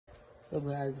So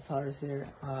guys, it's Horace here.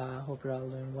 Hope you're all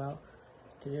doing well.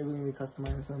 Today we're gonna be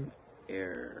customizing some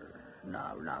we're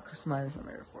not customizing some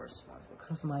Air Force Ones. We're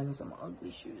customizing some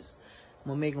ugly shoes.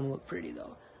 I'm gonna make them look pretty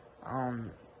though.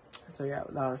 So yeah,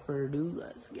 without further ado,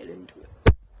 let's get into it.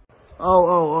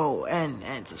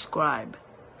 And subscribe.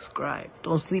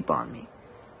 Don't sleep on me.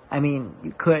 I mean,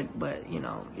 you could, but you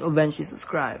know, you'll eventually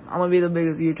subscribe. I'm gonna be the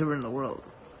biggest YouTuber in the world.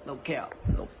 No cap.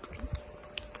 Nope.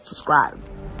 Subscribe.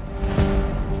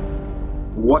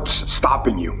 What's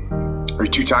stopping you? Are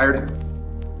you too tired?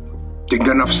 Didn't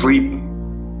get enough sleep?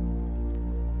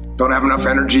 Don't have enough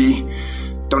energy?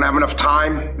 Don't have enough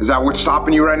time? Is that what's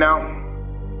stopping you right now?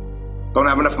 Don't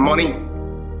have enough money?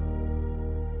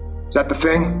 Is that the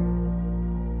thing?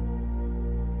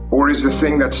 Or is the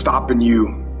thing that's stopping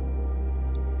you,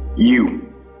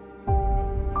 you?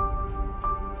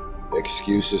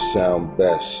 Excuses sound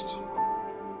best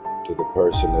to the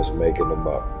person that's making them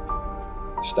up.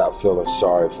 Stop feeling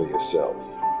sorry for yourself.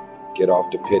 Get off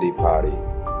the pity potty.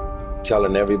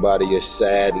 Telling everybody your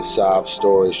sad and sob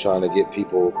stories, trying to get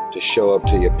people to show up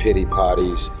to your pity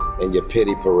potties and your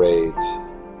pity parades.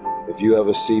 If you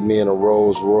ever see me in a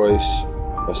Rolls Royce,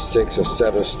 a 6 or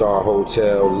 7 star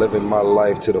hotel, living my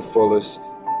life to the fullest,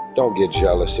 don't get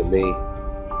jealous of me,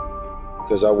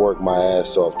 because I worked my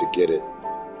ass off to get it.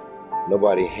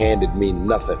 Nobody handed me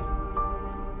nothing.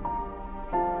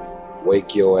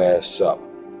 Wake your ass up.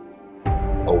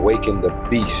 Awaken the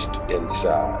beast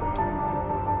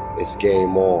inside. It's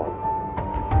game on.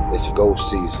 It's go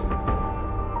season.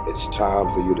 It's time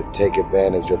for you to take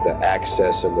advantage of the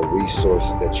access and the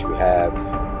resources that you have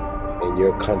in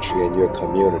your country and your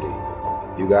community.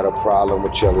 You got a problem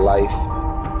with your life.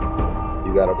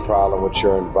 You got a problem with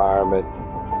your environment.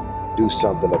 Do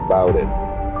something about it.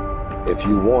 If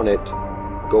you want it,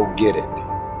 go get it.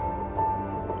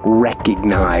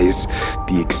 Recognize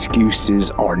the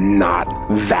excuses are not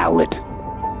valid.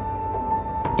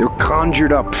 They're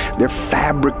conjured up, they're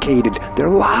fabricated, they're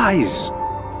lies.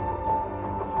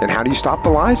 And how do you stop the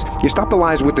lies? You stop the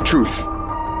lies with the truth.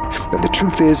 And the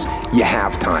truth is, you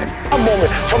have time. A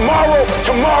moment. Tomorrow.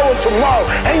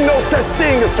 Ain't no such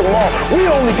thing as tomorrow. We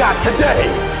only got today.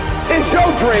 It's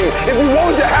your dream. If you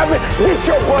wanted to have it, get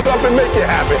your butt up and make it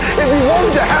happen. If you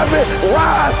wanted to have it,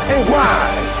 rise and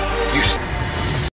grind.